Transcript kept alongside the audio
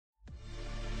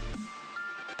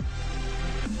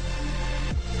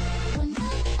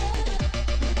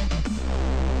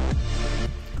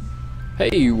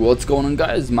Hey, what's going on,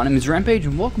 guys? My name is Rampage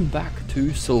and welcome back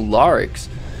to Solarix.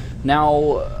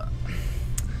 Now,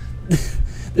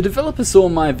 the developer saw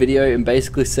my video and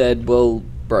basically said, well,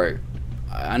 bro,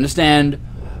 I understand,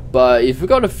 but you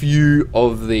forgot a few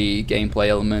of the gameplay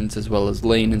elements as well as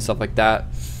lean and stuff like that.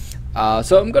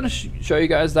 So I'm going to show you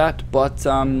guys that, but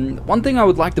one thing I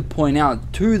would like to point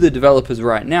out to the developers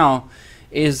right now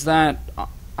is that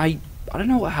I don't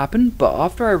know what happened, but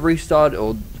after I restarted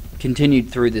or continued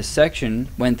through this section,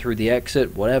 went through the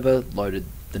exit, whatever, loaded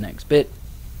the next bit,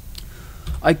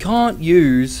 I can't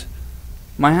use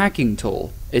my hacking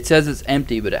tool. It says it's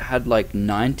empty, but it had like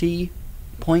 90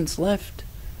 points left,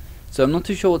 so I'm not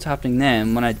too sure what's happening there.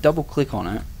 And when I double click on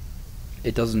it,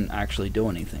 it doesn't actually do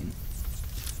anything.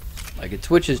 Like, it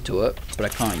switches to it, but I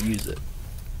can't use it.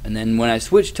 And then when I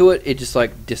switch to it, it just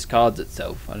like discards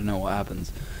itself. I don't know what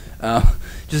happens.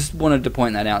 Just wanted to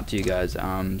point that out to you guys.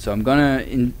 So I'm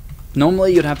gonna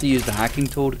normally you'd have to use the hacking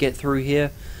tool to get through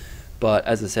here, but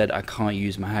as I said, I can't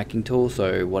use my hacking tool,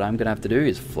 so what I'm gonna have to do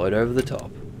is float over the top.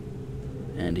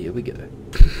 And here we go.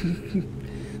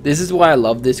 This is why I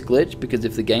love this glitch, because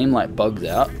if the game like bugs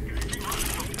out.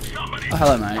 Oh,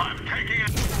 hello, mate.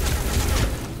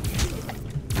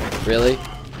 Really?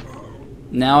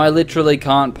 Now I literally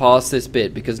can't pass this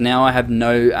bit because now I have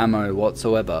no ammo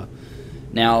whatsoever.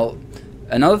 Now,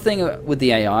 another thing with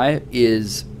the AI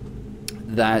is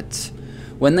that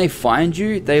when they find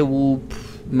you, they will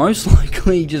most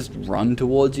likely just run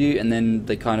towards you, and then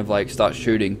they kind of like start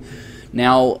shooting.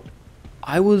 Now,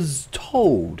 I was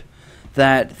told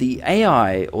that the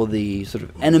AI or the sort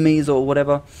of enemies or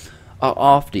whatever are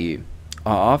after you,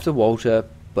 are after Walter,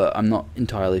 but I'm not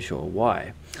entirely sure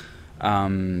why.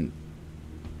 That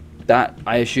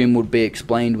I assume would be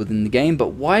explained within the game, but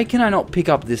why can I not pick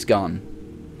up this gun?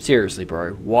 Seriously,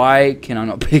 bro, why can I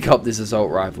not pick up this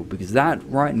assault rifle? Because that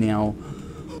right now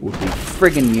would be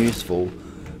friggin' useful.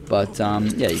 But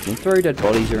yeah, you can throw dead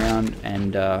bodies around,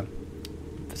 and for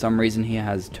some reason he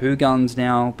has two guns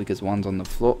now because one's on the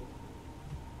floor.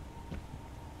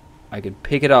 I could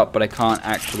pick it up, but I can't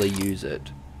actually use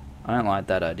it. I don't like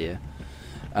that idea.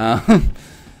 But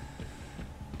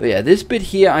yeah, this bit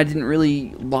here I didn't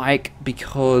really like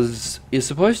because you're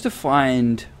supposed to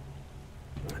find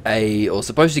or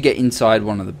supposed to get inside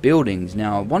one of the buildings.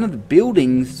 Now, one of the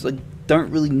buildings, I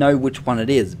don't really know which one it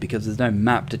is because there's no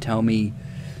map to tell me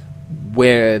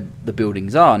where the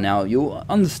buildings are. Now, you'll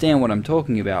understand what I'm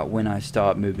talking about when I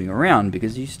start moving around,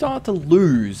 because you start to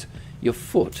lose your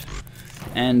foot.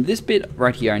 And this bit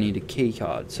right here, I need a key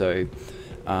card. So,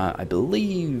 I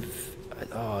believe,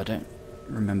 I don't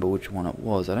remember which one it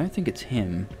was. I don't think it's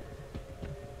him.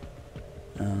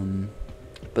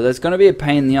 But that's going to be a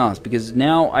pain in the ass, because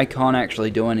now I can't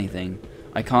actually do anything.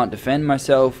 I can't defend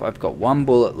myself. I've got one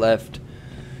bullet left.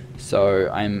 So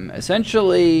I'm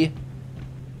essentially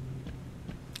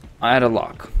out of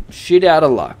luck. Shit out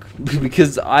of luck.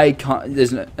 Because I can't,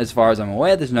 as far as I'm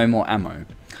aware, there's no more ammo.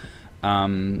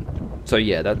 So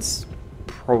yeah, that's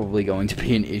probably going to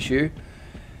be an issue.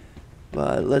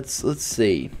 But let's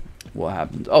see what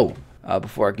happens. Oh,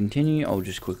 before I continue, I'll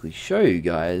just quickly show you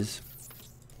guys.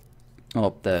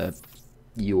 Oh, the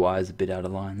UI is a bit out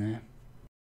of line there.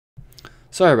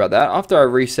 Sorry about that. After I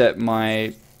reset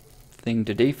my thing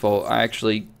to default, I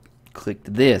actually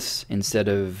clicked this instead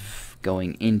of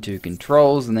going into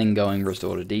controls and then going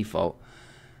restore to default.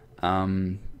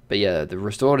 But yeah, the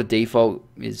restore to default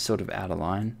is sort of out of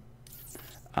line.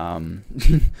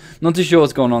 Not too sure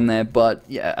what's going on there, but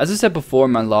yeah, as I said before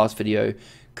in my last video,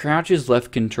 crouch is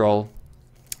left control,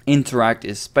 interact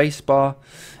is spacebar,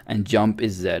 and jump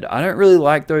is Z. I don't really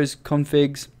like those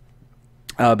configs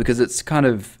because it's kind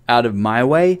of out of my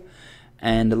way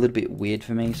and a little bit weird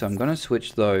for me, so I'm going to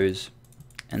switch those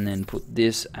and then put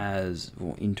this as,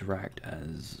 or interact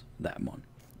as that one.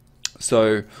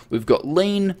 So we've got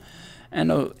lean,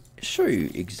 and I'll show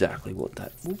you exactly what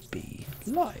that will be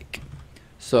like.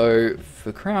 So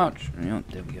for crouch,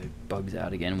 there we go, bugs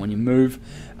out again when you move.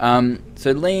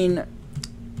 So lean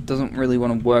doesn't really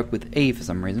want to work with E for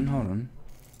some reason. Hold on.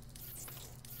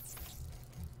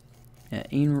 Yeah,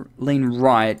 lean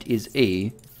right is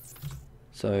E.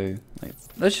 So wait,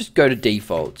 let's just go to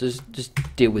default. Just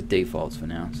deal with defaults for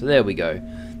now. So there we go.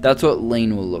 That's what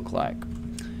lean will look like.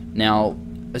 Now,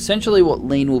 essentially what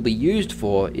lean will be used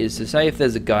for is to say if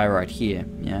there's a guy right here,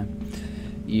 yeah,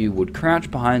 you would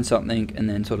crouch behind something and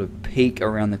then sort of peek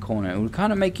around the corner. It would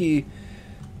kind of make you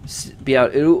be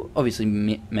able, it'll obviously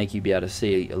make you be able to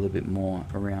see a little bit more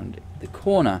around the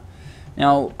corner.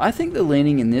 Now, I think the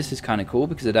leaning in this is kind of cool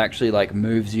because it actually like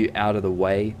moves you out of the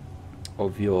way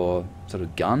of your sort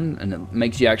of gun, and it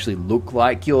makes you actually look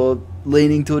like you're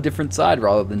leaning to a different side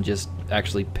rather than just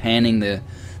actually panning the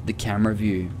camera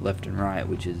view left and right,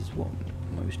 which is what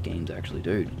most games actually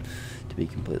do, to be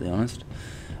completely honest.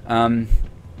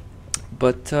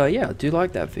 But yeah, I do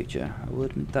like that feature, I will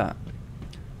admit that.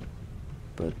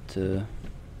 But so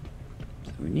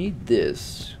we need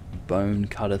this bone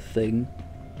cutter thing.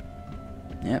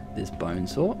 Yep, this bone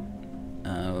saw.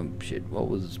 Shit, what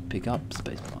was pick up?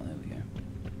 Spacebar, there we go.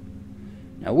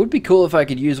 Now it would be cool if I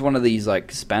could use one of these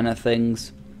like spanner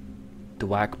things to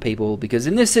whack people, because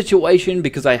in this situation,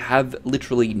 because I have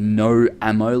literally no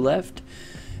ammo left,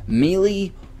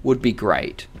 melee would be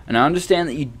great. And I understand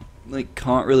that you like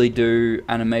can't really do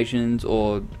animations,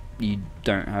 or you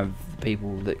don't have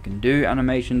people that can do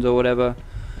animations or whatever,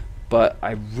 but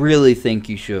I really think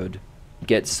you should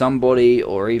get somebody,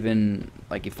 or even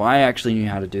like if I actually knew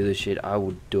how to do this shit, I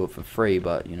would do it for free.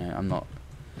 But you know, I'm not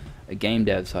a game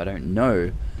dev, so I don't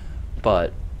know.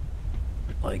 But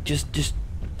like just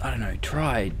I don't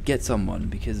know, get someone,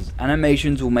 because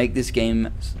animations will make this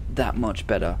game that much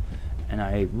better, and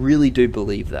I really do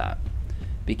believe that,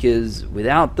 because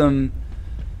without them,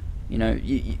 you know,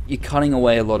 you're cutting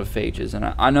away a lot of features. And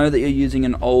I know that you're using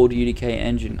an old UDK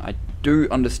engine, I do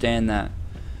understand that,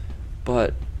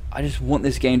 but I just want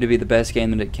this game to be the best game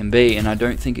that it can be, and I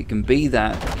don't think it can be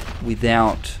that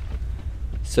without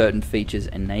certain features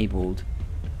enabled.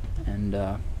 And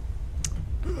I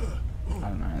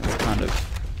don't know, it's kind of,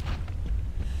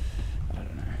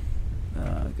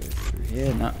 go through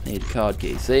here. No, need a card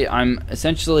key. See, I'm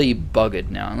essentially buggered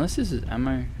now. Unless this is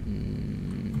ammo.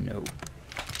 Nope.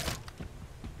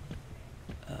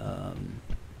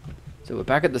 So we're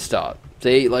back at the start.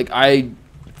 See, like I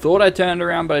thought I turned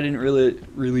around, but I didn't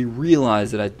really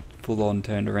realize that I full on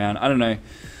turned around. I don't know.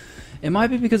 It might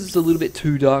be because it's a little bit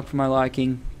too dark for my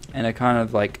liking, and I kind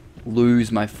of like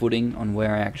lose my footing on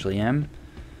where I actually am.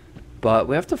 But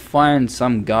we have to find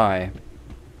some guy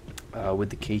with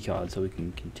the key card so we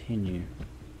can continue.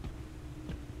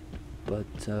 But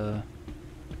I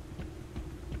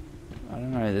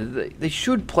don't know, they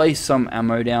should place some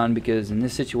ammo down, because in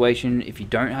this situation, if you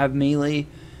don't have melee,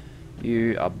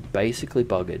 you are basically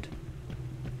buggered.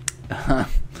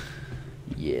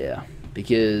 Yeah,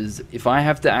 because if I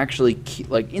have to actually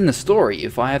like in the story,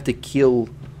 if I have to kill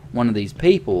one of these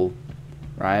people,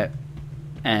 right,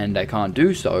 and I can't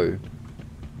do so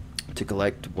to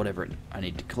collect whatever I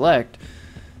need to collect,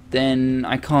 then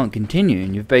I can't continue,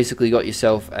 and you've basically got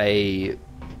yourself a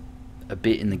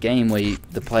bit in the game where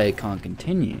the player can't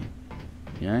continue,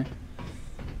 you know.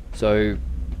 So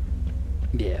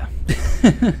yeah.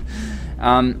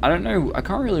 I don't know, I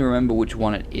can't really remember which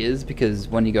one it is, because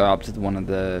when you go up to one of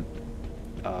the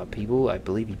people, I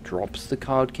believe he drops the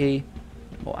card key,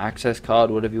 or access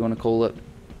card, whatever you want to call it.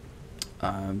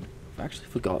 I've actually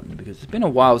forgotten, because it's been a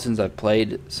while since I've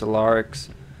played Solarix,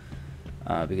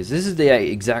 because this is the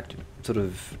exact sort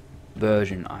of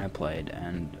version I played.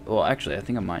 And well, actually I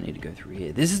think I might need to go through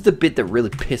here. This is the bit that really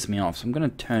pissed me off, so I'm gonna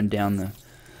turn down the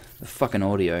fucking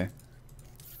audio.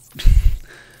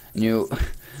 And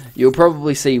you'll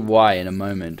probably see why in a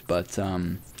moment. But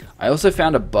I also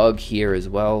found a bug here as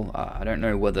well. I don't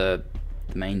know whether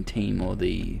the main team or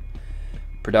the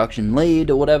production lead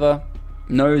or whatever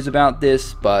knows about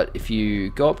this, but if you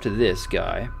go up to this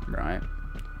guy, right,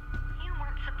 You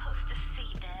weren't supposed to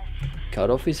see this. cut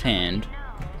off his hand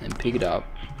and pick it up.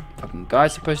 Fucking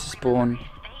guy's supposed to spawn,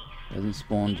 hasn't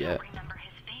spawned yet. Remember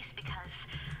his face because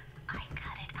I cut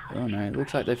it out. Oh no, it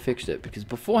looks like they fixed it, because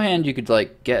beforehand you could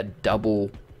like get a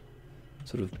double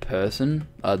sort of person,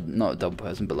 not a double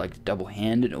person, but like double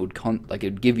hand, and it would like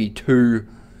it would give you two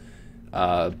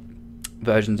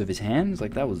versions of his hands.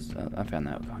 Like that was, I found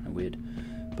that kind of weird.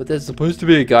 But there's supposed to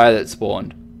be a guy that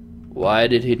spawned. Why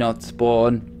did he not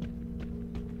spawn?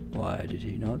 Why did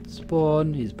he not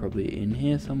spawn? He's probably in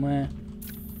here somewhere.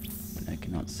 I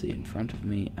cannot see in front of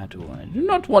me at all. I do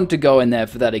not want to go in there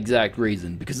for that exact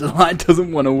reason, because the light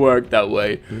doesn't want to work that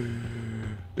way.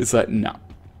 It's like, no.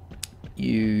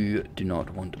 You do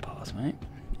not want to pass, mate.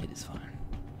 It is fine.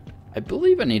 I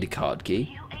believe I need a card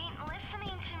key. You ain't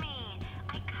listening to me.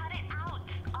 I cut it out.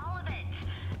 All of it.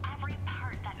 Every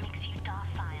part that makes you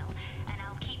docile. And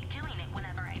I'll keep doing it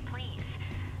whenever I please.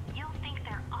 You'll think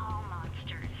they're all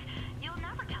monsters. You'll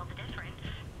never tell the difference.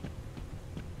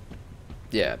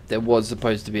 Yeah, there was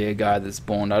supposed to be a guy that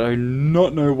spawned. I do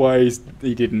not know why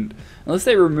he didn't. Unless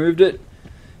they removed it,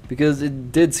 because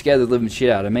it did scare the living shit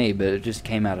out of me, but it just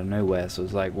came out of nowhere, so it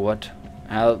was like, what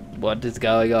is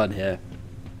going on here?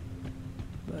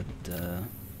 But, oh,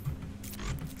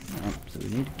 so we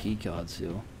need a key card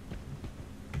seal.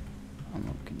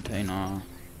 Unlock container,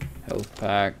 health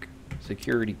pack,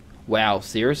 security. Wow,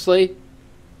 seriously?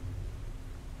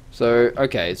 So,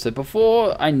 okay, so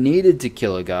before I needed to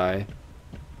kill a guy,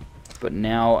 but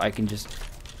now I can just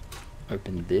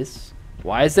open this.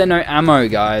 Why is there no ammo,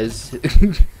 guys?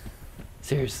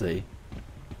 Seriously.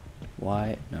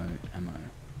 Why no ammo?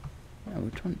 Oh,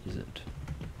 which one is it?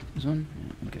 This one?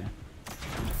 Yeah, okay.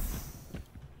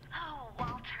 Oh,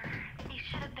 Walter, you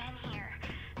should have been here.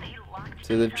 They locked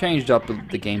So they've changed up the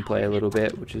gameplay a little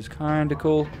bit, which is kind of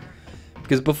cool.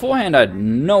 Because beforehand I had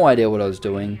no idea what I was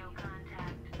doing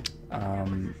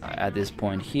at this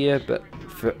point here, but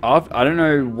I don't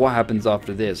know what happens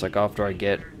after this, like after I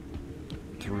get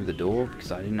through the door,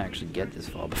 because I didn't actually get this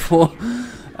far before.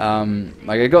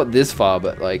 Like I got this far,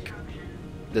 but like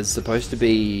there's supposed to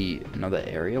be another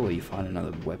area where you find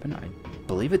another weapon. I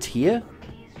believe it's here.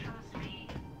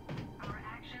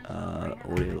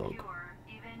 Audio log.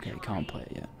 Okay, can't play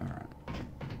it yet. Alright.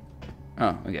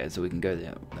 Oh, okay, so we can go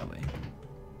there that way.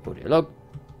 Audio log.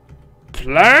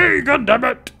 Play,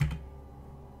 goddammit!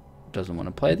 Doesn't want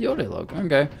to play the audio log.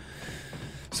 Okay.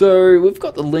 So we've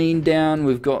got the lean down,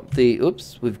 we've got the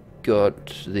we've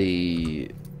got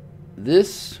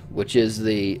this, which is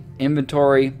the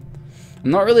inventory.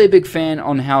 I'm not really a big fan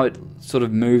on how it sort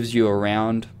of moves you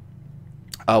around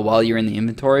while you're in the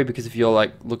inventory, because if you're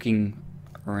like looking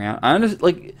around, I understand,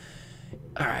 like,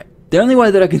 alright, the only way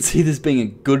that I can see this being a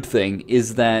good thing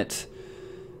is that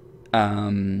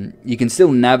you can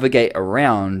still navigate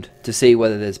around to see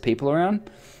whether there's people around,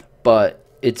 but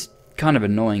it's kind of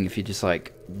annoying if you're just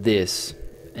like this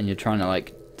and you're trying to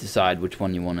like decide which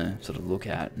one you want to sort of look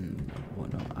at and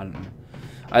whatnot. I don't know.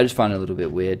 I just find it a little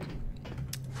bit weird.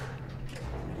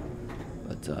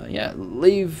 But yeah,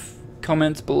 leave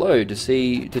comments below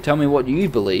to tell me what you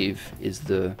believe is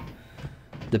the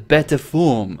better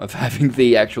form of having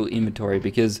the actual inventory,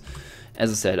 because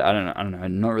as I said, I don't know,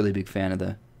 I'm not really a big fan of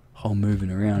the whole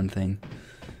moving around thing.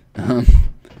 But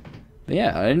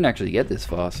yeah, I didn't actually get this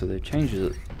far, so they changed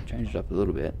it up a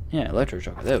little bit. Yeah,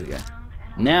 electroshocker, there we go.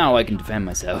 Now I can defend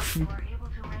myself.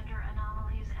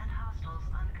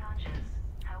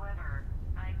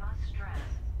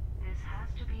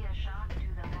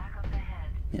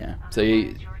 Yeah, so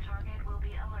you...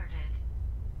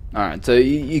 Alright, so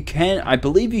you can... I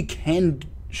believe you can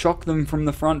shock them from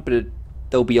the front, but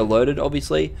they'll be alerted,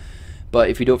 obviously. But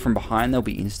if you do it from behind, they'll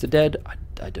be insta-dead.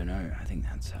 I don't know. I think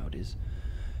that's how it is.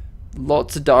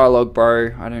 Lots of dialogue,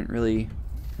 bro. I don't really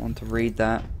want to read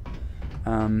that.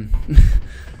 I'm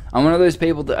one of those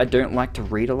people that I don't like to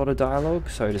read a lot of dialogue,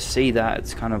 so to see that,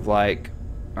 it's kind of like,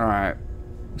 alright.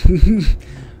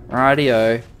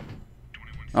 Rightio.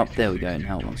 Oh, there we go.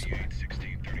 Now it wants to play.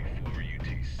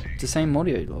 It's the same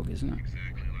audio log, isn't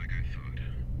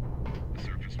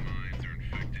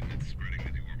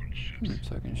it?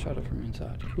 So I can shut it from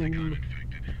inside. Cool.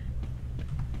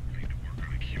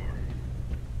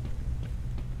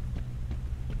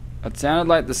 It sounded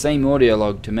like the same audio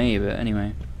log to me, but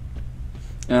anyway.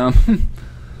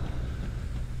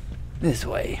 This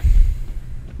way.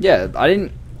 Yeah, I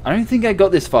don't think I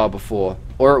got this far before,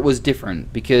 or it was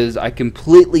different, because I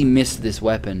completely missed this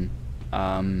weapon.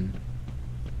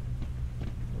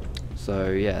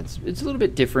 So yeah, it's a little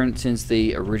bit different since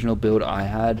the original build I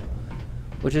had,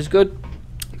 which is good,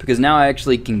 because now I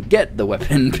actually can get the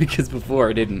weapon, because before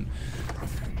I didn't.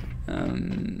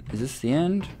 Is this the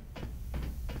end?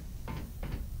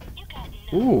 You got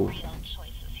no Ooh. real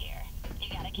choices here. You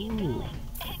gotta keep going.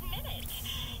 Admit it.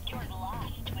 You're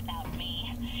lost without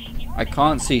me. I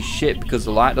can't see shit because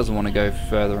the light doesn't want to go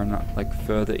further and like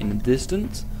further in the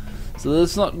distance. So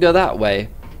let's not go that way.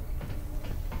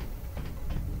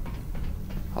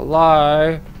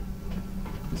 Hello.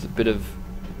 There's a bit of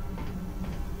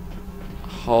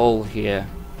hole here.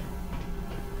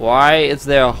 Why is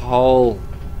there a hole?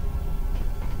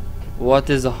 What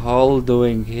is a hole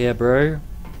doing here, bro?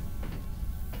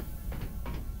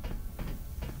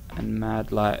 And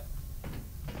mad light.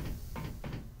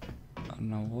 I don't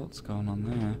know what's going on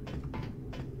there.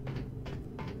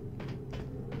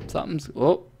 Something's...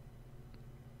 Oh!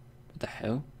 What the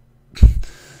hell?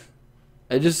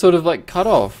 It just sort of like cut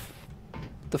off.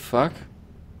 What the fuck?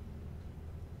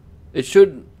 It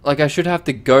should... Like I should have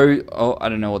to go... Oh, I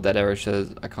don't know what that error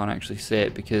says. I can't actually see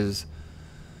it because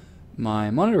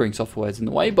my monitoring software is in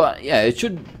the way. But yeah, it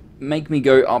should make me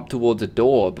go up towards a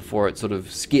door before it sort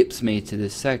of skips me to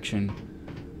this section.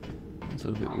 It's a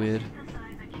little bit weird.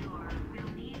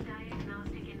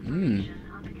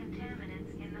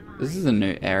 This is a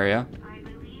new area.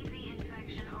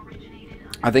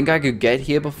 I think I could get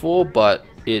here before, but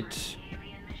it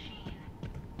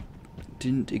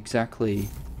didn't exactly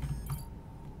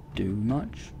do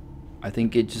much. I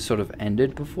think it just sort of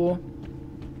ended before.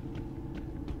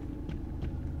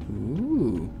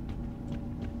 Ooh.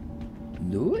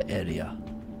 new area.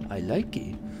 I like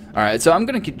it. Alright, so I'm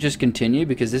going to just continue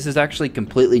because this is actually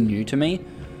completely new to me.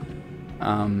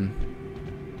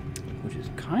 Which is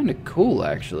kind of cool,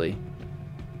 actually.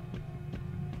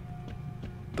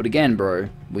 But again, bro,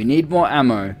 we need more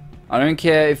ammo. I don't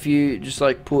care if you just,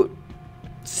 like, put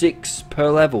 6 per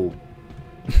level.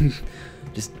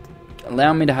 Just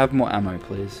allow me to have more ammo,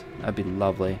 please. That'd be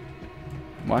lovely.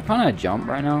 Why can't I jump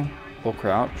right now? Or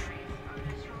crouch?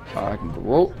 Oh, I can go.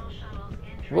 Whoa.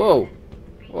 Whoa.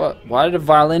 What? Why did a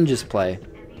violin just play?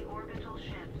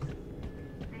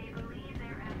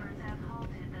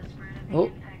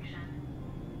 Oh.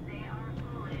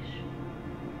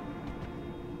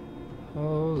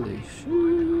 Holy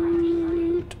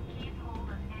shoot.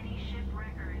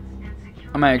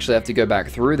 I might actually have to go back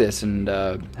through this and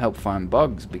help find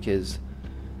bugs because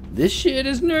this shit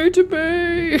is new to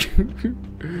me.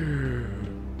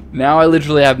 Now I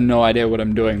literally have no idea what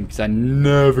I'm doing because I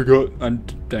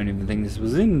don't even think this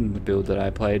was in the build that I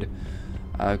played.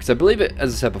 Because I believe it,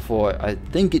 as I said before, I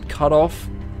think it cut off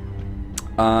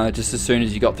just as soon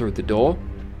as you got through the door.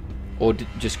 Or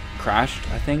just crashed,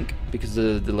 I think, because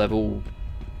the level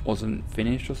wasn't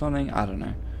finished or something. I don't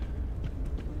know.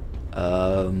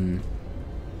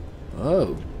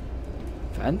 Oh.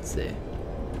 Fancy.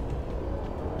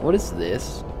 What is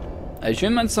this? I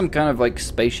assume that's some kind of like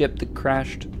spaceship that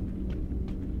crashed.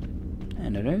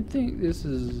 And I don't think this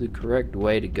is the correct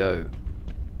way to go.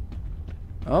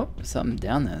 Oh, something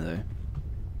down there though.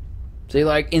 See,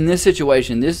 like in this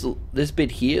situation, this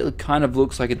bit here kind of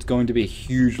looks like it's going to be a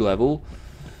huge level.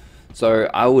 So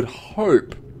I would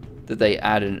hope that they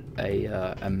added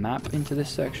a map into this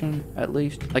section at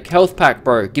least. Like health pack,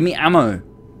 bro. Give me ammo.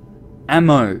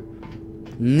 Ammo.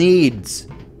 Needs.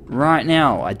 Right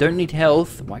now. I don't need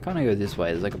health. Why can't I go this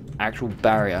way? There's like an actual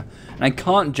barrier. And I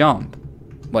can't jump.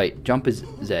 Wait, jump is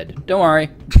Z. Don't worry.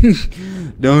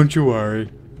 Don't you worry.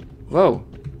 Whoa.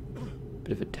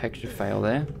 Bit of a texture fail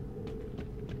there.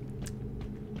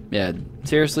 Yeah,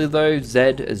 seriously though, Z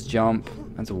as jump.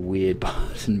 That's a weird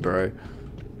button, bro.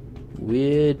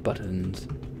 Weird buttons.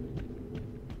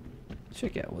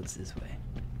 Check out what's this way.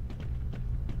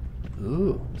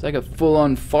 Ooh, it's like a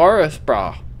full-on forest,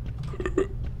 brah.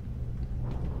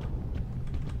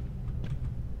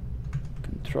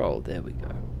 Control, there we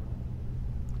go.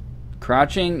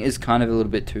 Crouching is kind of a little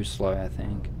bit too slow, I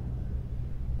think.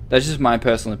 That's just my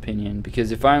personal opinion,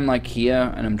 because if I'm like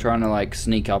here and I'm trying to like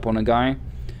sneak up on a guy,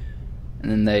 and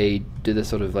then they do this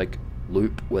sort of like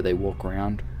loop where they walk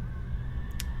around,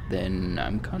 then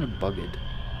I'm kind of bugged.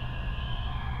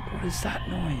 What is that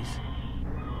noise?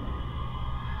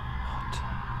 What?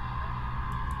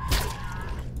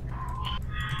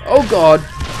 Oh god!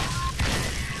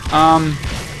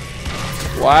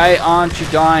 Why aren't you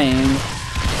dying?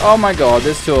 Oh my god,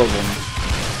 there's 2 of them.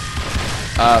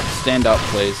 Stand up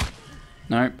please.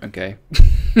 Nope, okay.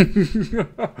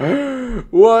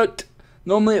 What?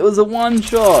 Normally it was a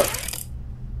 1-shot.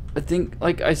 I think,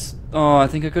 like, I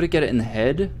think I gotta get it in the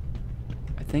head.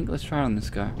 I think, let's try it on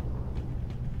this guy.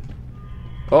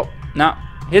 Oh, no.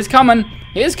 He's coming.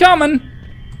 He's coming.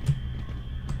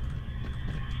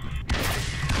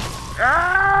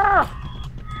 Ah!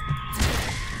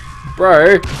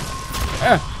 Bro.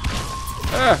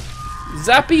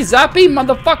 Zappy, zappy,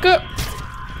 motherfucker.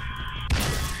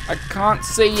 I can't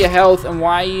see your health, and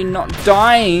why are you not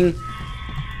dying?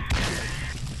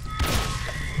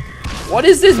 What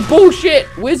is this bullshit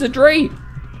wizardry?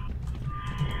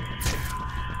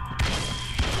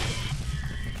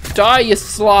 Die, you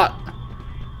slut.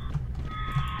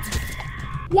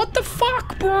 What the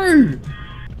fuck, bro?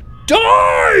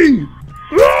 Die!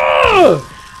 Ugh!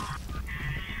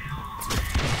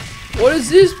 What is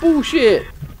this bullshit?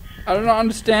 I don't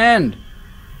understand.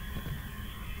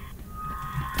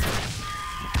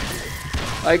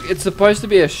 Like, it's supposed to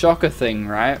be a shocker thing,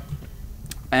 right?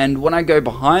 And when I go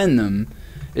behind them,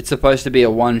 it's supposed to be a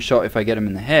 1-shot if I get them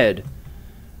in the head.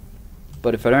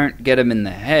 But if I don't get them in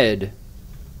the head,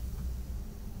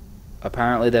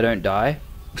 apparently they don't die.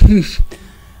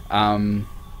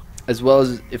 As well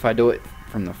as if I do it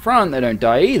from the front, they don't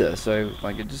die either. So,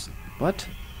 like, it just... What?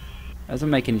 That doesn't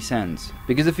make any sense.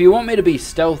 Because if you want me to be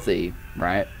stealthy,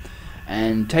 right,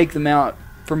 and take them out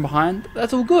from behind,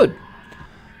 that's all good.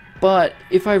 But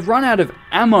if I run out of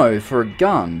ammo for a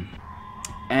gun,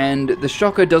 and the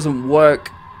shocker doesn't work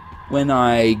when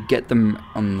I get them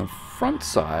on the front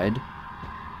side,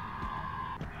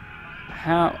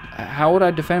 how would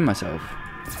I defend myself?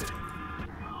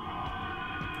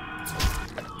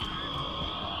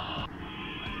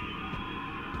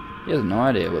 He has no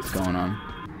idea what's going on.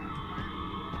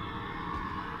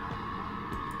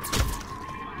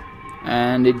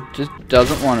 And it just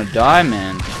doesn't want to die,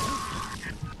 man.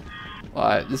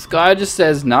 Like, this guy just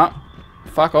says, nah,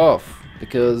 fuck off.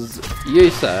 Because you,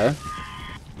 sir,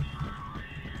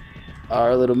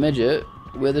 are a little midget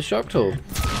with a shock tool.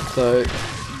 So,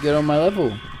 get on my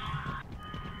level.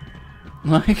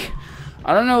 Like,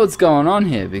 I don't know what's going on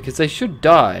here, because they should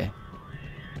die.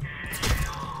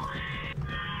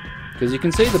 Because you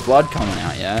can see the blood coming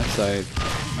out, yeah? So,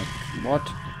 like,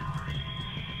 what?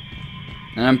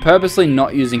 And I'm purposely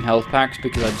not using health packs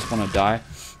because I just want to die.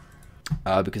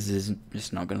 Because it's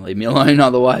just not going to leave me alone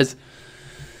otherwise.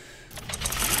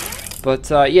 But,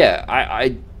 yeah,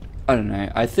 I don't know.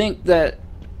 I think that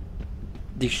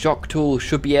the shock tool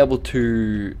should be able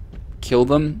to kill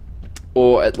them,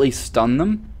 or at least stun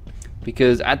them.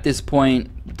 Because at this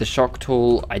point, the shock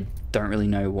tool, I don't really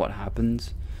know what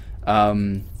happens.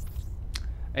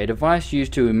 A device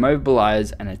used to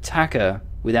immobilize an attacker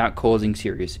without causing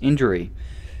serious injury.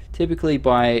 Typically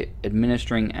by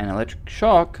administering an electric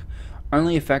shock,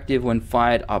 only effective when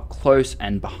fired up close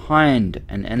and behind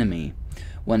an enemy,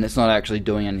 when it's not actually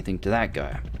doing anything to that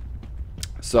guy.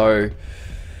 So,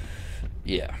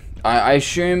 yeah. I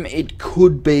assume it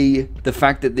could be the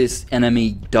fact that this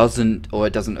enemy doesn't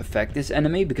affect this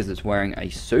enemy because it's wearing a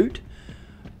suit,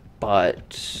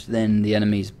 but then the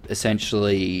enemy's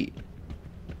essentially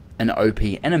an OP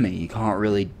enemy. You can't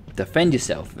really defend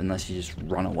yourself unless you just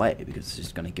run away, because it's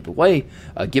just going to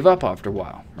give up after a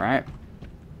while, right?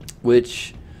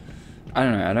 Which, I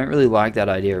don't know, I don't really like that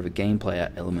idea of a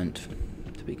gameplay element,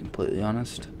 to be completely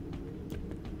honest.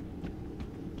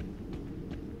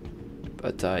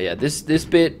 But yeah, this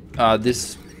bit,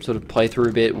 this sort of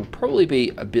playthrough bit will probably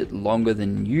be a bit longer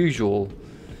than usual,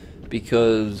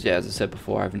 because, yeah, as I said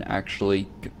before, I haven't actually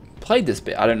played this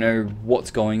bit. I don't know what's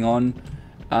going on.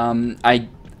 I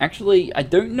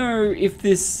don't know if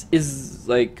this is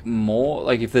like more,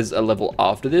 like if there's a level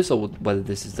after this, or whether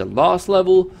this is the last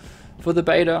level for the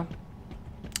beta.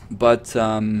 But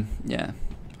yeah,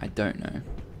 I don't know.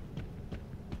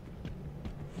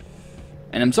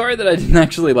 And I'm sorry that I didn't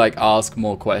actually like ask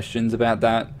more questions about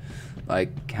that,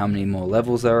 like how many more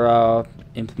levels there are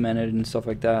implemented and stuff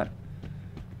like that.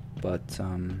 But I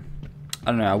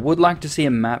don't know, I would like to see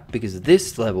a map, because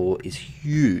this level is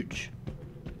huge.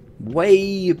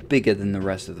 Way bigger than the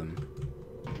rest of them.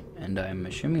 And I'm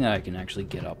assuming that I can actually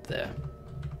get up there.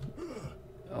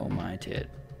 Oh my tit.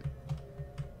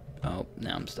 Oh,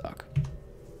 now I'm stuck.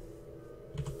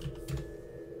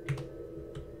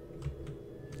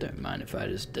 Don't mind if I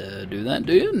just do that,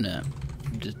 do you? No.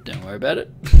 Just don't worry about it.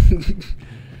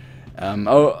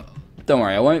 Oh, don't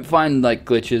worry, I won't find like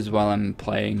glitches while I'm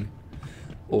playing,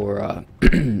 or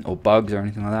or bugs or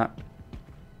anything like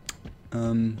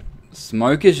that.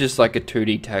 Smoke is just like a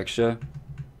 2D texture,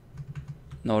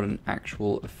 not an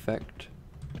actual effect.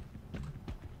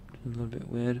 A little bit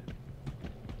weird.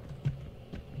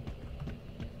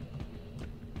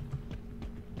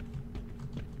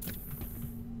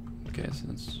 Okay, so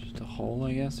it's just a hole,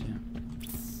 I guess, yeah.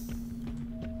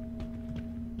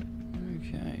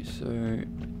 Okay, so,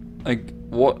 like,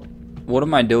 what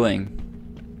am I doing?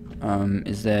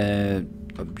 Is there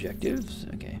objectives?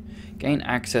 Okay. Gain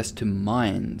access to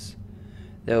mines.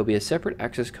 There will be a separate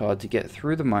access card to get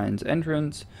through the mine's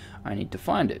entrance. I need to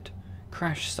find it.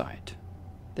 Crash site.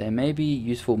 There may be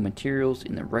useful materials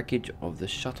in the wreckage of the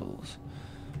shuttles.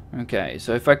 Okay,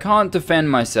 so if I can't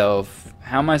defend myself,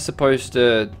 how am I supposed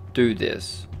to do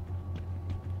this?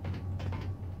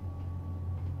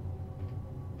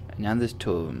 And now there's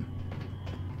two of them.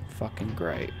 Fucking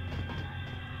great.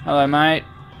 Hello, mate.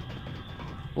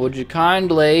 Would you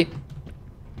kindly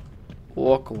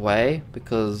walk away,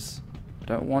 because I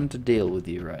don't want to deal with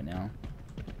you right now.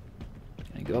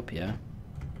 Can I go up here?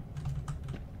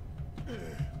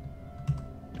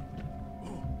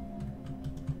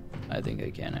 I think I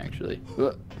can, actually.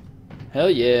 Hell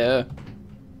yeah.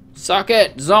 Suck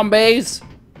it, zombies!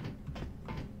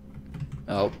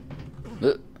 Oh.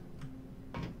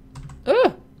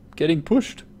 Getting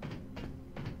pushed.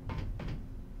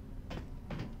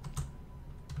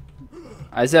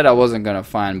 I said I wasn't gonna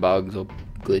find bugs or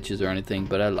glitches or anything,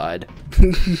 but I lied.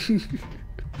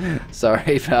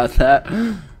 Sorry about that.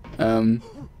 I don't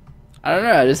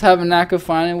know, I just have a knack of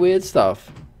finding weird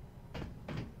stuff.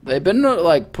 They better not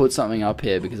like put something up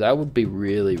here, because I would be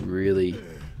really, really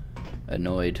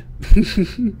annoyed.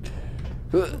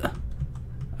 I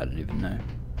don't even know.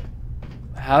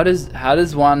 How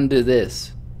does one do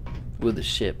this with a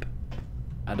ship?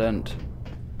 I don't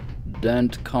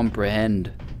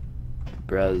comprehend,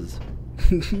 bros.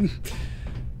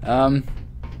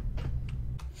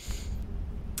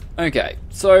 Okay,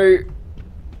 so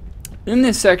In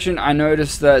this section, I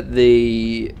noticed that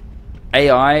the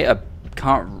AI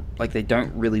they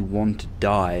don't really want to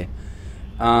die.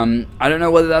 I don't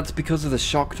know whether that's because of the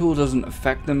shock tool doesn't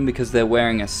affect them because they're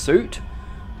wearing a suit,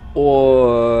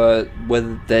 or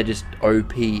whether they're just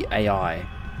OP AI.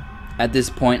 At this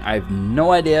point, I have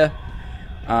no idea,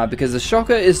 because the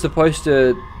shocker is supposed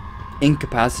to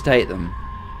incapacitate them,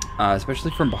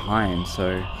 especially from behind.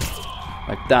 So,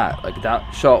 like that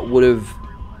shot would have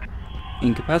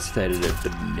incapacitated it,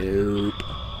 but nope.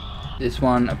 This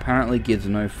one apparently gives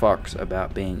no fucks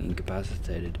about being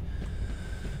incapacitated,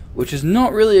 which is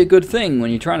not really a good thing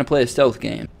when you're trying to play a stealth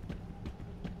game.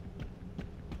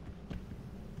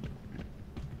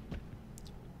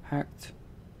 Hacked.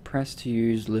 Press to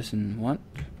use, listen, what?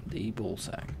 The ball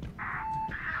sack.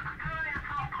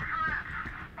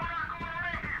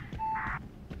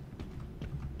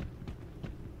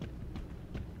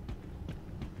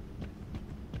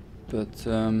 But,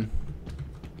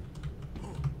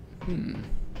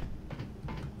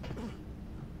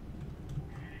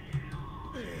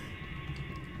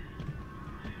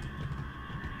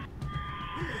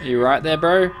 Are you right there,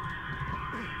 bro?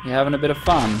 You having a bit of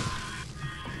fun?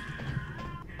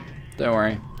 Don't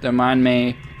worry. Don't mind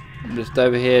me. I'm just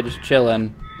over here, just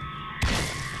chilling.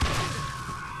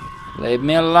 Leave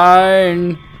me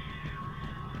alone.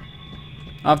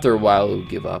 After a while, he'll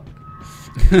give up.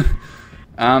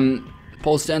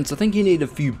 Pulsetense, I think you need a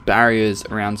few barriers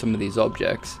around some of these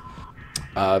objects.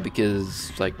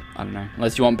 Because, like, I don't know.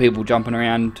 Unless you want people jumping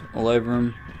around all over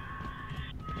them.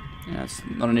 You know, it's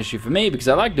not an issue for me because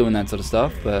I like doing that sort of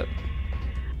stuff, but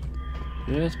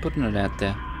just putting it out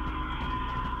there.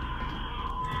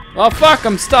 Oh fuck,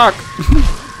 I'm stuck!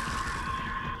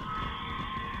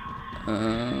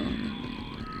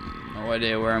 No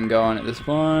idea where I'm going at this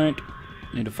point.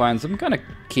 Need to find some kind of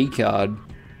key card.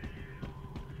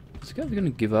 Is this guy gonna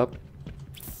give up?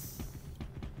 I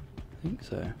think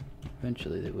so.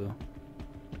 Eventually they will.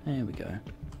 There we go.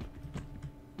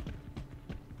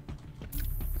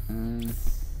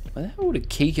 Where the hell would a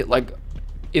key card, like,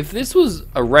 if this was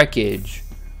a wreckage,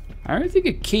 I don't think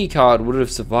a key card would have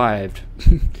survived.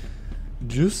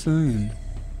 Just saying.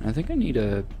 I think I need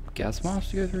a gas mask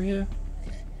to go through here.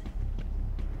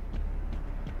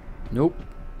 Nope.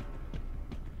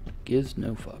 Gives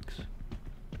no fucks.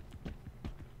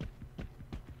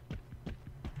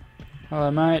 Hello,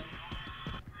 mate.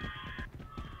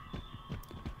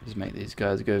 Just make these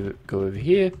guys go over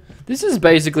here. This is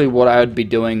basically what I would be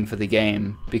doing for the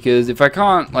game, because if I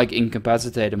can't like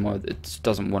incapacitate him or it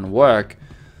doesn't want to work,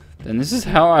 then this is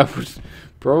how I would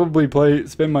probably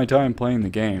spend my time playing the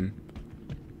game.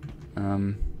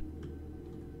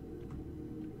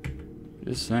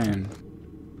 Just saying.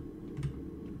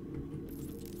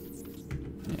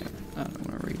 Yeah, I don't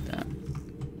want to read that.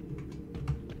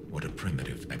 What a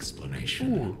primitive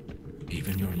explanation. Ooh.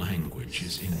 Even your language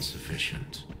is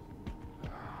insufficient.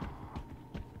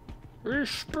 He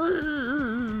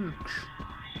speaks.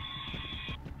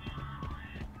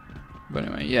 But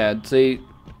anyway, yeah, see,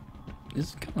 this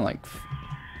is kind of like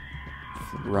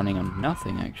running on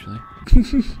nothing, actually.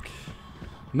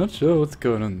 Not sure what's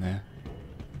going on there.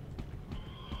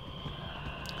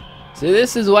 See,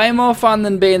 this is way more fun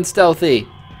than being stealthy.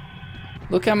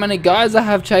 Look how many guys I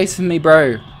have chasing me,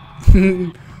 bro.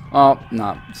 Oh,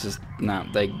 no, it's just, no,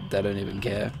 they don't even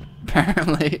care,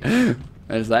 apparently. They're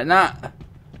just like, nah,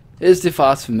 it's too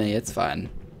fast for me, it's fine.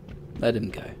 Let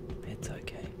him go, it's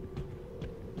okay.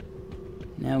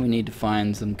 Now we need to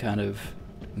find some kind of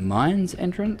mines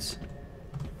entrance.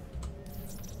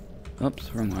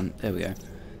 Oops, wrong one, there we go.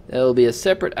 There'll be a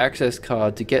separate access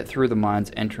card to get through the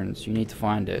mines entrance, you need to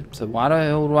find it. So why the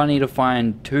hell do I need to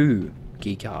find 2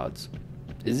 key cards?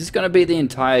 Is this going to be the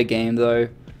entire game though?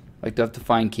 Like, do I have to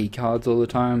find key cards all the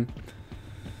time?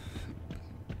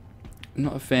 I'm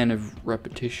not a fan of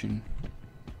repetition.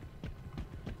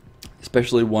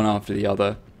 Especially one after the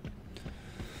other.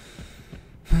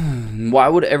 Why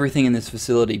would everything in this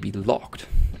facility be locked?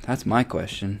 That's my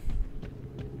question.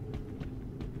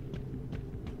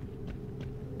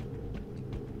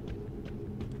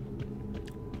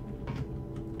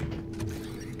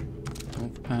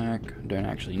 Health pack. Don't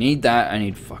actually need that. I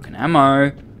need fucking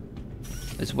ammo.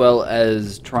 As well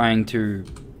as trying to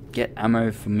get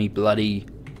ammo for me bloody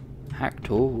hack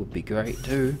tool would be great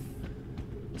too.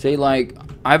 See, like,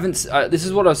 I haven't, this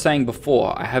is what I was saying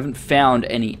before, I haven't found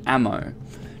any ammo.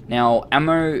 Now,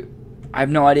 ammo, I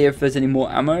have no idea if there's any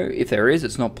more ammo. If there is,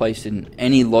 it's not placed in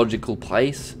any logical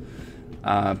place.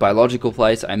 By logical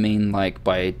place, I mean like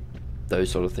by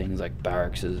those sort of things like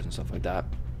barracks and stuff like that.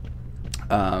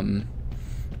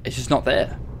 It's just not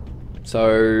there.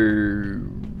 So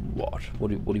what? What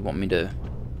do you want me to?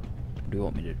 What do you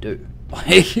want me to do?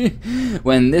 Like,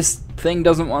 when this thing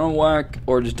doesn't want to work,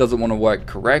 or just doesn't want to work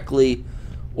correctly,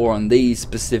 or on these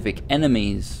specific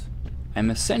enemies, I'm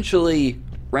essentially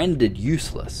rendered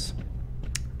useless,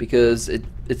 because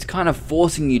it's kind of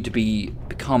forcing you to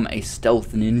become a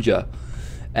stealth ninja,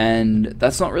 and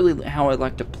that's not really how I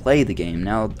like to play the game.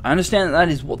 Now, I understand that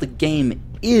is what the game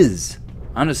is.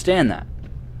 I understand that,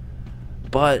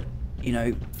 but you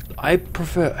know, I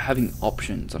prefer having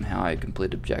options on how I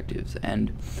complete objectives,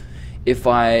 and if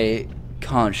I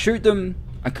can't shoot them,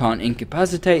 I can't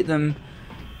incapacitate them,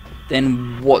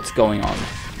 then what's going on,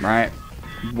 right?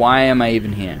 Why am I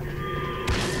even here?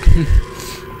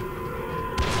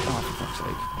 Oh, for fuck's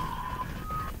sake.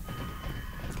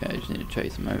 Okay, I just need to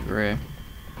chase him over here.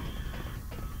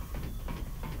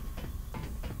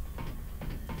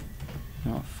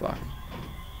 Oh, fuck.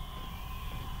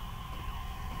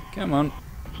 Come on.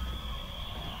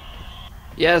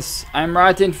 Yes, I'm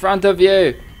right in front of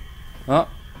you. Oh,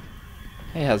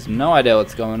 he has no idea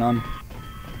what's going on.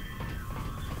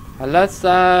 Hello,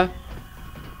 sir.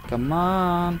 Come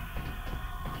on.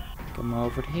 Come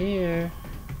over here.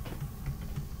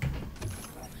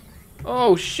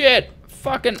 Oh, shit.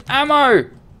 Fucking ammo.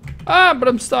 Ah, but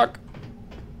I'm stuck.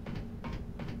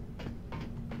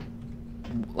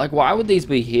 Like, why would these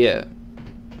be here?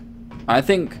 I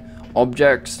think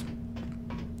objects,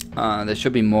 there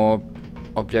should be more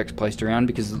objects placed around,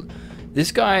 because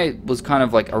this guy was kind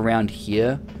of like around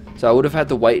here, so I would have had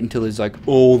to wait until he's like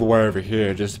all the way over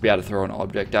here just to be able to throw an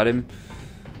object at him,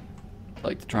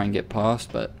 like to try and get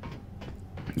past. But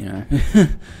you know,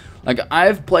 like,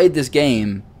 I've played this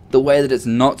game the way that it's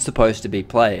not supposed to be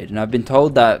played, and I've been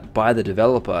told that by the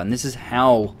developer, and this is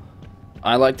how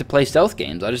I like to play stealth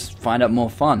games. I just find it more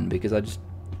fun, because I just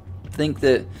think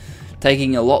that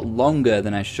taking a lot longer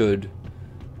than I should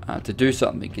to do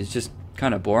something is just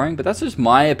kind of boring. But that's just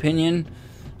my opinion.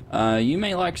 You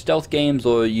may like stealth games,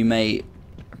 or you may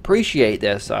appreciate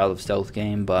their style of stealth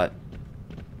game, but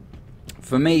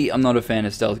for me, I'm not a fan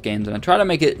of stealth games, and I try to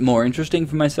make it more interesting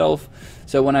for myself.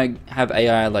 So when I have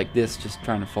AI like this just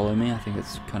trying to follow me, I think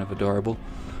it's kind of adorable.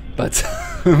 But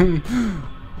I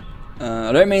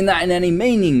don't mean that in any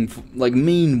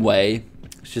mean way.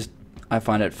 It's just I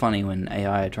find it funny when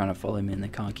AI are trying to follow me and they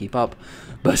can't keep up.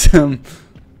 But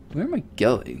where am I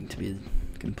going, to be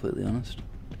completely honest?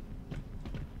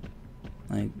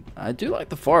 Like, I do like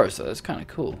the forest, so that's kind of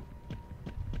cool.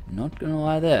 Not gonna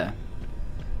lie there.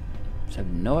 Just have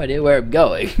no idea where I'm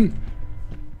going.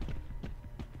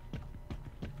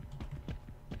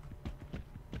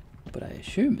 But I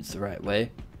assume it's the right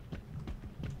way.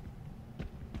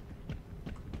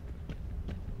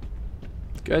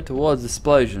 Let's go towards the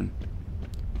explosion.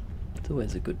 It's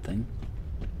always a good thing.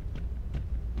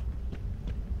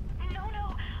 No,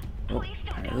 Oh, please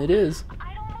don't apparently go. it is.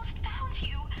 I almost found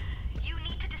you. You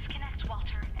need to disconnect,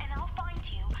 Walter, and I'll find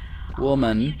you. I'll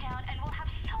Woman, hunt you down, and we'll have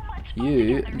so much fun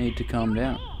you together. need to calm You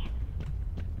and down. me.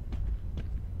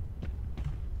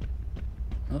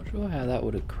 Not sure how that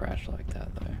would have crashed like that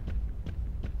though.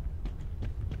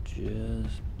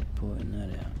 Just pointing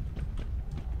that out.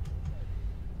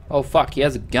 Oh fuck, he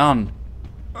has a gun.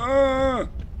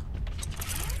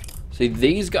 See,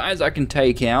 these guys I can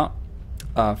take out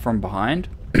from behind.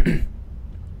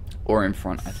 Or in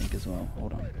front, I think, as well.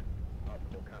 Hold on.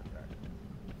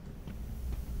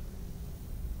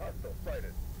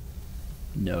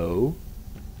 No.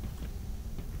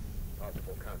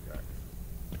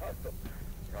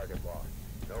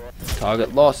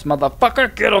 Target lost,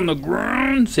 motherfucker! Get on the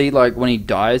ground! See, like, when he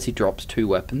dies, he drops 2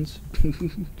 weapons.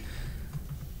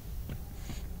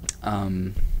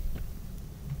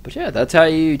 But yeah, that's how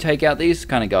you take out these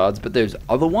kind of guards. But there's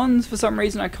other ones, for some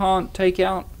reason, I can't take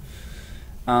out.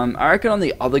 I reckon on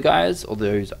the other guys, or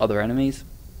those other enemies,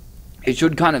 it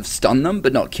should kind of stun them,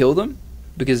 but not kill them.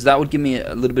 Because that would give me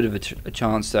a little bit of a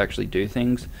chance to actually do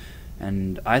things.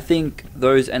 And I think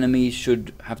those enemies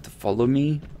should have to follow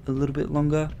me a little bit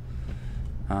longer.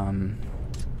 I don't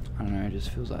know, it just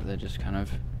feels like they're just kind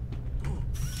of...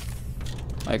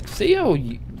 Like, see how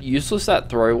useless that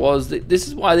throw was? This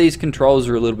is why these controls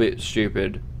are a little bit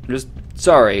stupid. I'm just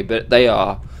sorry, but they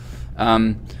are.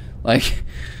 Like,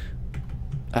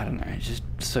 I don't know, it's just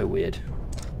so weird.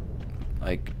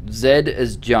 Like, Z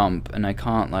is jump, and I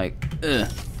can't, like,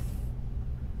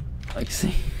 like,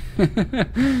 see? I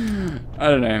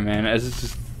don't know, man,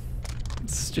 it's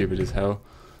stupid as hell.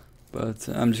 But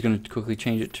I'm just going to quickly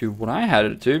change it to what I had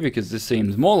it to, because this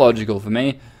seems more logical for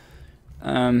me.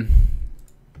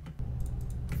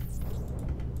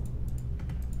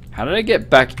 How did I get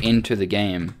back into the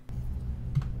game?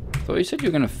 I thought you said you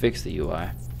were going to fix the UI.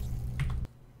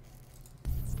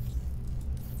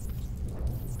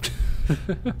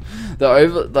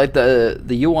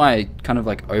 the UI kind of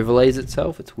like overlays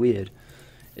itself. It's weird.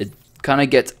 It kind of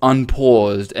gets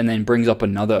unpaused and then brings up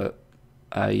another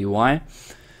UI.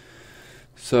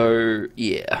 So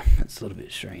yeah, it's a little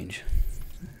bit strange.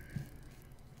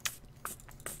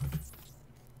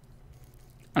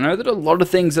 I know that a lot of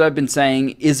things that I've been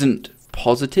saying isn't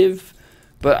positive,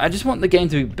 but I just want the game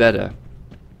to be better.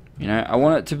 You know, I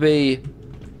want it to be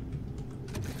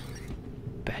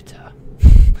better.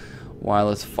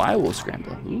 Wireless firewall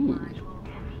scrambler. Ooh,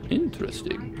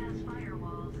 interesting.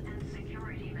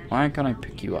 Why can't I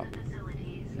pick you up?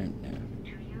 I don't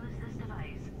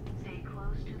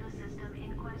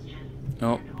know.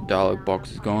 Oh, dialog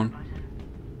box is gone.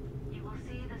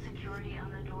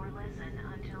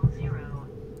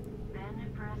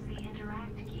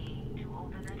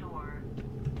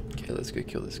 Okay, let's go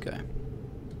kill this guy.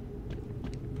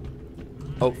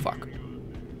 Oh, fuck.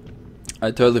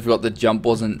 I totally forgot the jump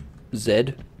wasn't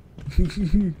Z.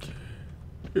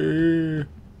 Run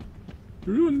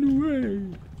away.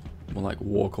 More like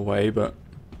walk away, but...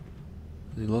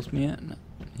 Has he lost me yet? No.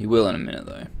 He will in a minute,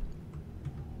 though.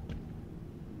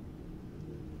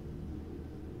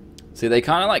 See, they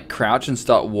kind of like crouch and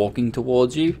start walking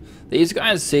towards you. These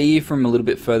guys see you from a little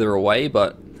bit further away,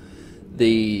 but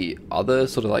the other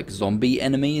sort of like zombie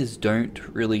enemies don't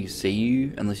really see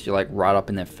you unless you're like right up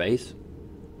in their face,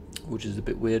 which is a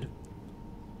bit weird.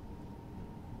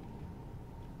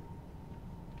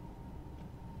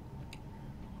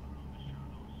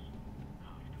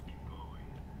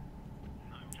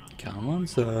 Come on,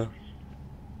 sir.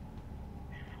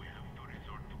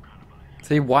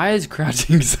 See, why is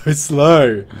crouching so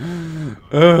slow?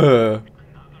 Ugh.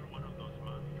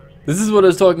 This is what I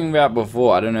was talking about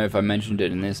before. I don't know if I mentioned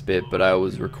it in this bit, but I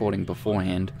was recording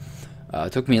beforehand.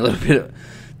 It took me a little bit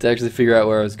to actually figure out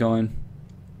where I was going.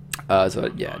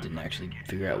 So yeah, I didn't actually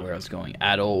figure out where I was going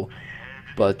at all.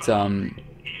 But I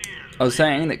was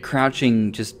saying that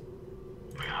crouching just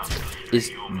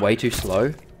is way too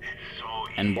slow.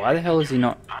 And why the hell is he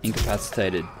not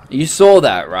incapacitated? You saw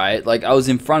that, right? Like, I was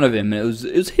in front of him, and it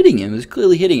was hitting him. It was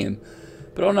clearly hitting him.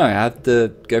 But oh no, I have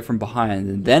to go from behind,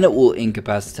 and then it will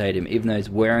incapacitate him, even though he's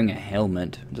wearing a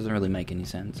helmet. It doesn't really make any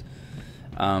sense.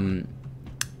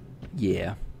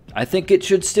 Yeah. I think it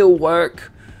should still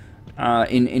work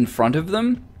in front of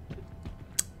them.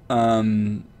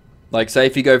 Like, say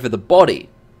if you go for the body,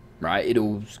 right,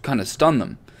 it'll kind of stun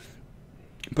them.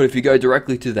 But if you go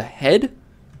directly to the head,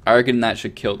 I reckon that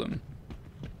should kill them.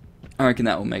 I reckon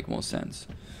that will make more sense.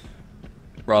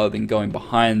 Rather than going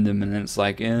behind them and then it's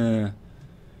like, you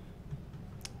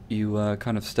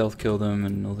kind of stealth kill them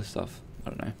and all this stuff. I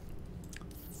don't know.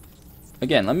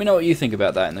 Again, let me know what you think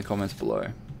about that in the comments below.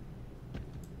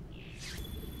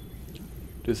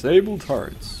 Disable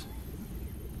turrets.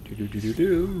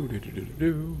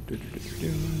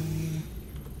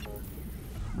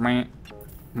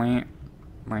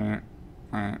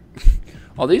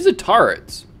 Oh, these are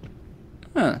turrets.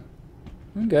 Huh.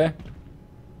 Okay.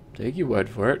 Take your word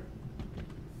for it.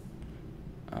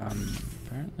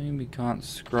 Apparently we can't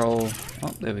scroll.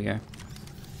 Oh, there we go.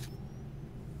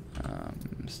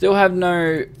 Still have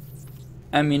no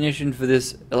ammunition for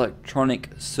this electronic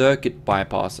circuit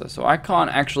bypasser, so I can't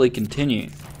actually continue.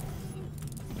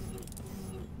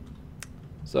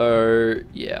 So,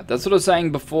 yeah, that's what I was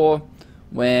saying before,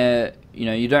 where, you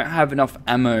know, you don't have enough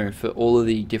ammo for all of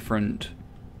the different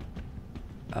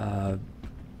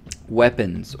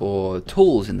weapons or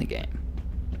tools in the game.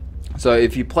 So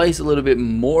if you place a little bit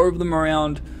more of them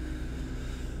around,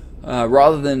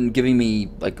 rather than giving me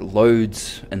like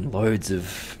loads and loads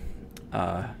of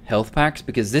health packs,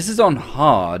 because this is on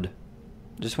hard,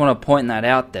 just want to point that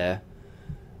out there.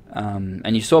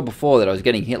 And you saw before that I was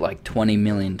getting hit like 20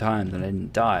 million times and I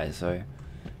didn't die, so,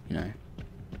 you know,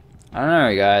 I don't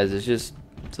know guys, it's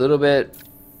a little bit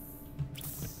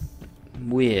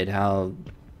weird how,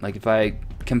 like, if I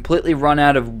completely run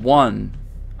out of one,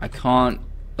 I can't,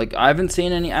 like, I haven't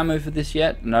seen any ammo for this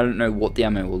yet, and I don't know what the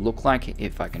ammo will look like,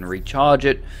 if I can recharge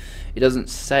it. It doesn't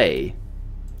say.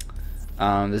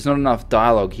 There's not enough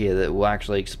dialogue here that will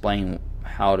actually explain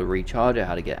how to recharge it,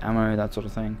 how to get ammo, that sort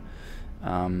of thing.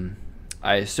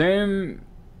 I assume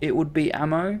it would be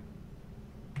ammo.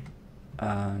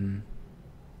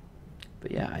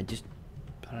 But yeah, I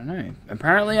don't know.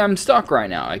 Apparently I'm stuck right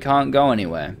now. I can't go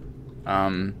anywhere.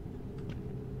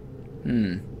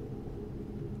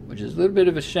 Which is a little bit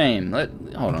of a shame.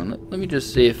 Hold on, let me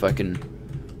just see if I can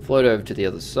float over to the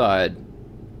other side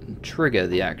and trigger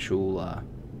the actual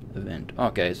event.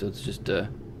 Okay, so it's just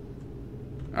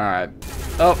alright.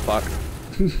 Oh, fuck.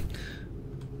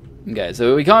 Okay,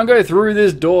 so we can't go through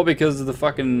this door because of the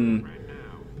fucking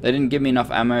They didn't give me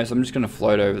enough ammo, so I'm just gonna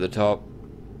float over the top.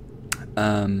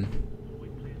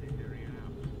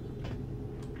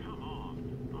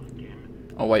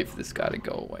 I'll wait for this guy to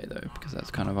go away though, because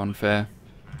that's kind of unfair.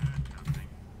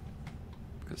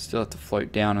 I still have to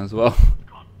float down as well.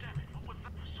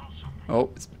 Oh,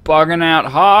 it's bugging out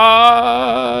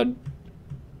hard.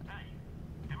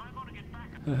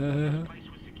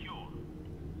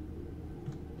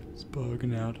 It's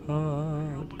bugging out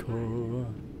hardcore.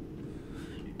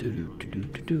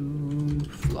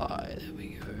 Fly, there we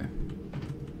go.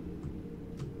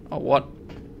 Oh, what?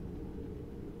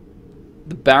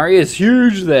 The barrier's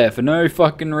huge there for no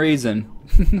fucking reason.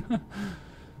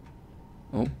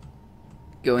 Oh,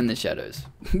 go in the shadows.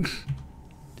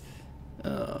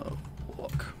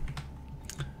 Walk.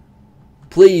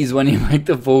 Please, when you make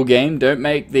the full game, don't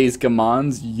make these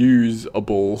commands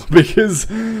usable, because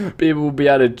people will be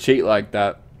able to cheat like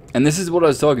that. And this is what I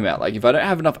was talking about. Like, if I don't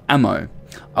have enough ammo,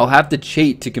 I'll have to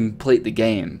cheat to complete the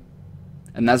game.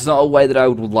 And that's not a way that I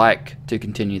would like to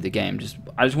continue the game.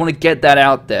 I just want to get that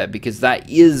out there, because that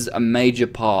is a major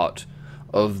part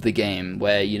of the game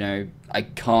where, you know, I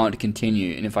can't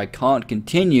continue. And if I can't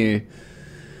continue,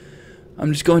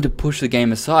 I'm just going to push the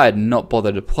game aside and not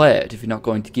bother to play it if you're not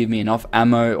going to give me enough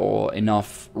ammo or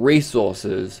enough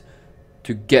resources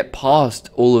to get past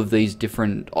all of these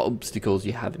different obstacles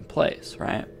you have in place,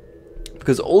 right?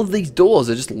 Because all of these doors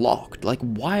are just locked. Like,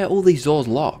 why are all these doors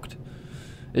locked?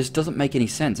 It just doesn't make any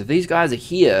sense. If these guys are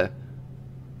here,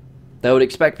 they would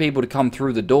expect people to come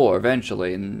through the door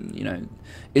eventually. And, you know,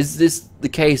 is this the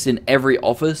case in every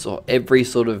office or every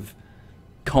sort of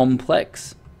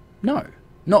complex? No.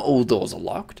 Not all doors are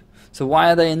locked. So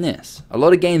why are they in this? A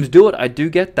lot of games do it. I do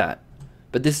get that.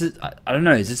 But this is, I don't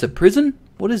know, is this a prison?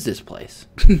 What is this place?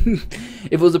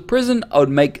 If it was a prison, I would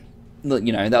make,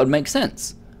 you know, that would make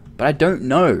sense. But I don't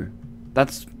know.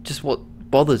 That's just what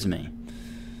bothers me.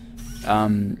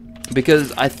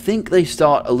 Because I think they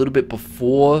start a little bit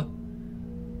before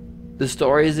the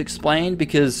story is explained,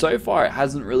 because so far it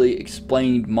hasn't really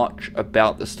explained much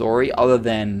about the story other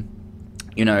than,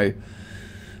 you know,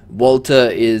 Walter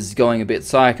is going a bit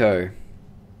psycho.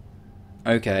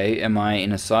 Okay, am I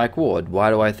in a psych ward? Why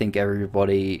do I think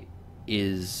everybody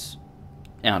is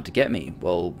out to get me?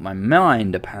 Well, my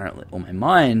mind apparently, or my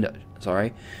mind,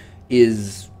 sorry,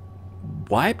 is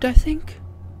wiped, I think.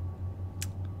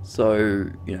 So,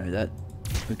 you know, that,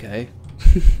 okay.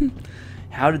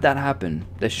 How did that happen?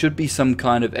 There should be some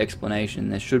kind of explanation.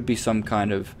 There should be some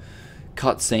kind of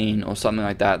cutscene or something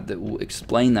like that that will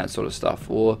explain that sort of stuff.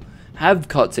 Or have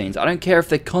cutscenes. I don't care if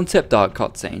they're concept art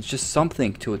cutscenes. Just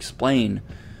something to explain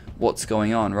what's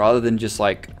going on, rather than just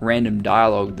like random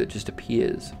dialogue that just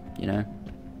appears, you know?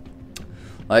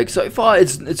 Like, so far,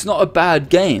 it's not a bad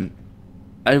game.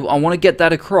 I want to get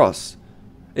that across.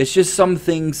 It's just some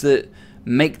things that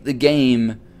make the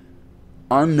game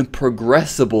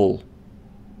unprogressible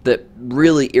that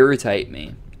really irritate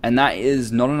me. And that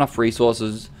is not enough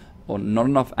resources, or not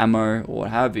enough ammo, or what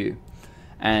have you.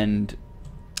 And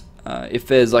if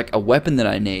there's like a weapon that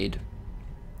I need,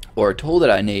 or a tool that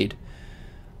I need,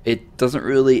 it doesn't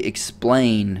really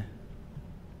explain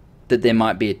that there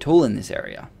might be a tool in this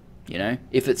area. You know,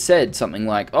 if it said something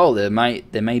like, oh, there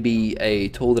may be a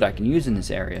tool that I can use in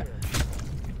this area,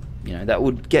 you know, that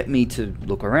would get me to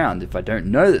look around. If I don't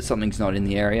know that something's not in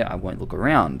the area, I won't look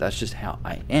around. That's just how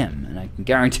I am, and I can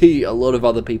guarantee a lot of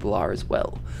other people are as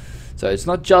well. So it's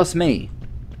not just me,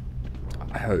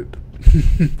 I hope.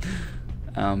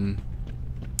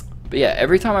 But yeah,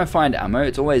 every time I find ammo,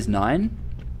 it's always 9.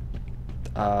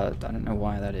 I don't know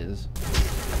why that is.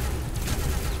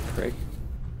 Prick.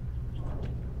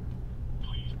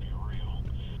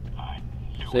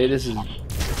 See, this is...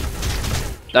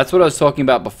 That's what I was talking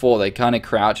about before. They kind of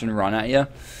crouch and run at you.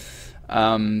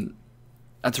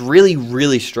 That's really,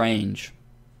 really strange.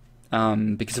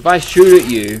 Because if I shoot at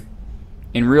you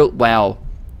in real... Wow.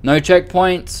 No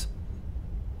checkpoints.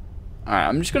 Alright,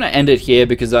 I'm just going to end it here,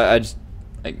 because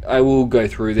I will go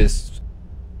through this,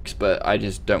 but I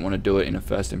just don't want to do it in a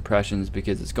first impressions,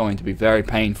 because it's going to be very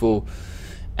painful,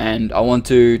 and I want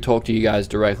to talk to you guys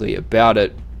directly about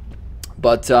it.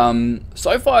 But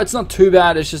so far it's not too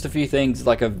bad. It's just a few things,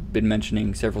 like I've been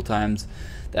mentioning several times,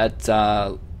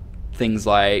 that things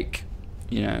like,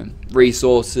 you know,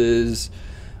 resources,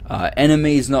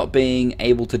 enemies not being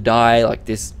able to die, like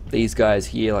these guys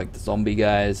here, like the zombie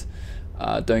guys,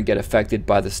 don't get affected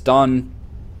by the stun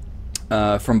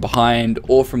from behind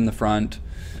or from the front.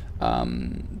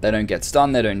 They don't get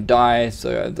stunned, they don't die,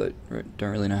 so I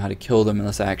don't really know how to kill them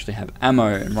unless I actually have ammo,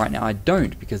 and right now I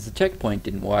don't, because the checkpoint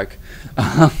didn't work.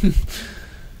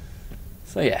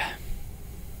 So yeah,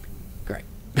 great.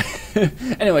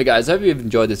 Anyway guys, I hope you've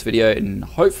enjoyed this video, and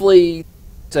hopefully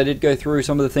I did go through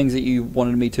some of the things that you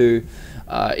wanted me to.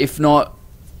 If not,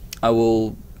 I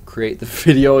will create the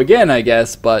video again, I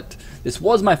guess, but this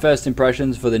was my first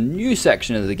impressions for the new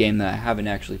section of the game that I haven't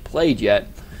actually played yet.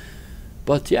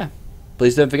 But yeah,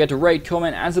 please don't forget to rate,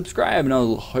 comment, and subscribe, and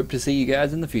I'll hope to see you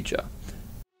guys in the future.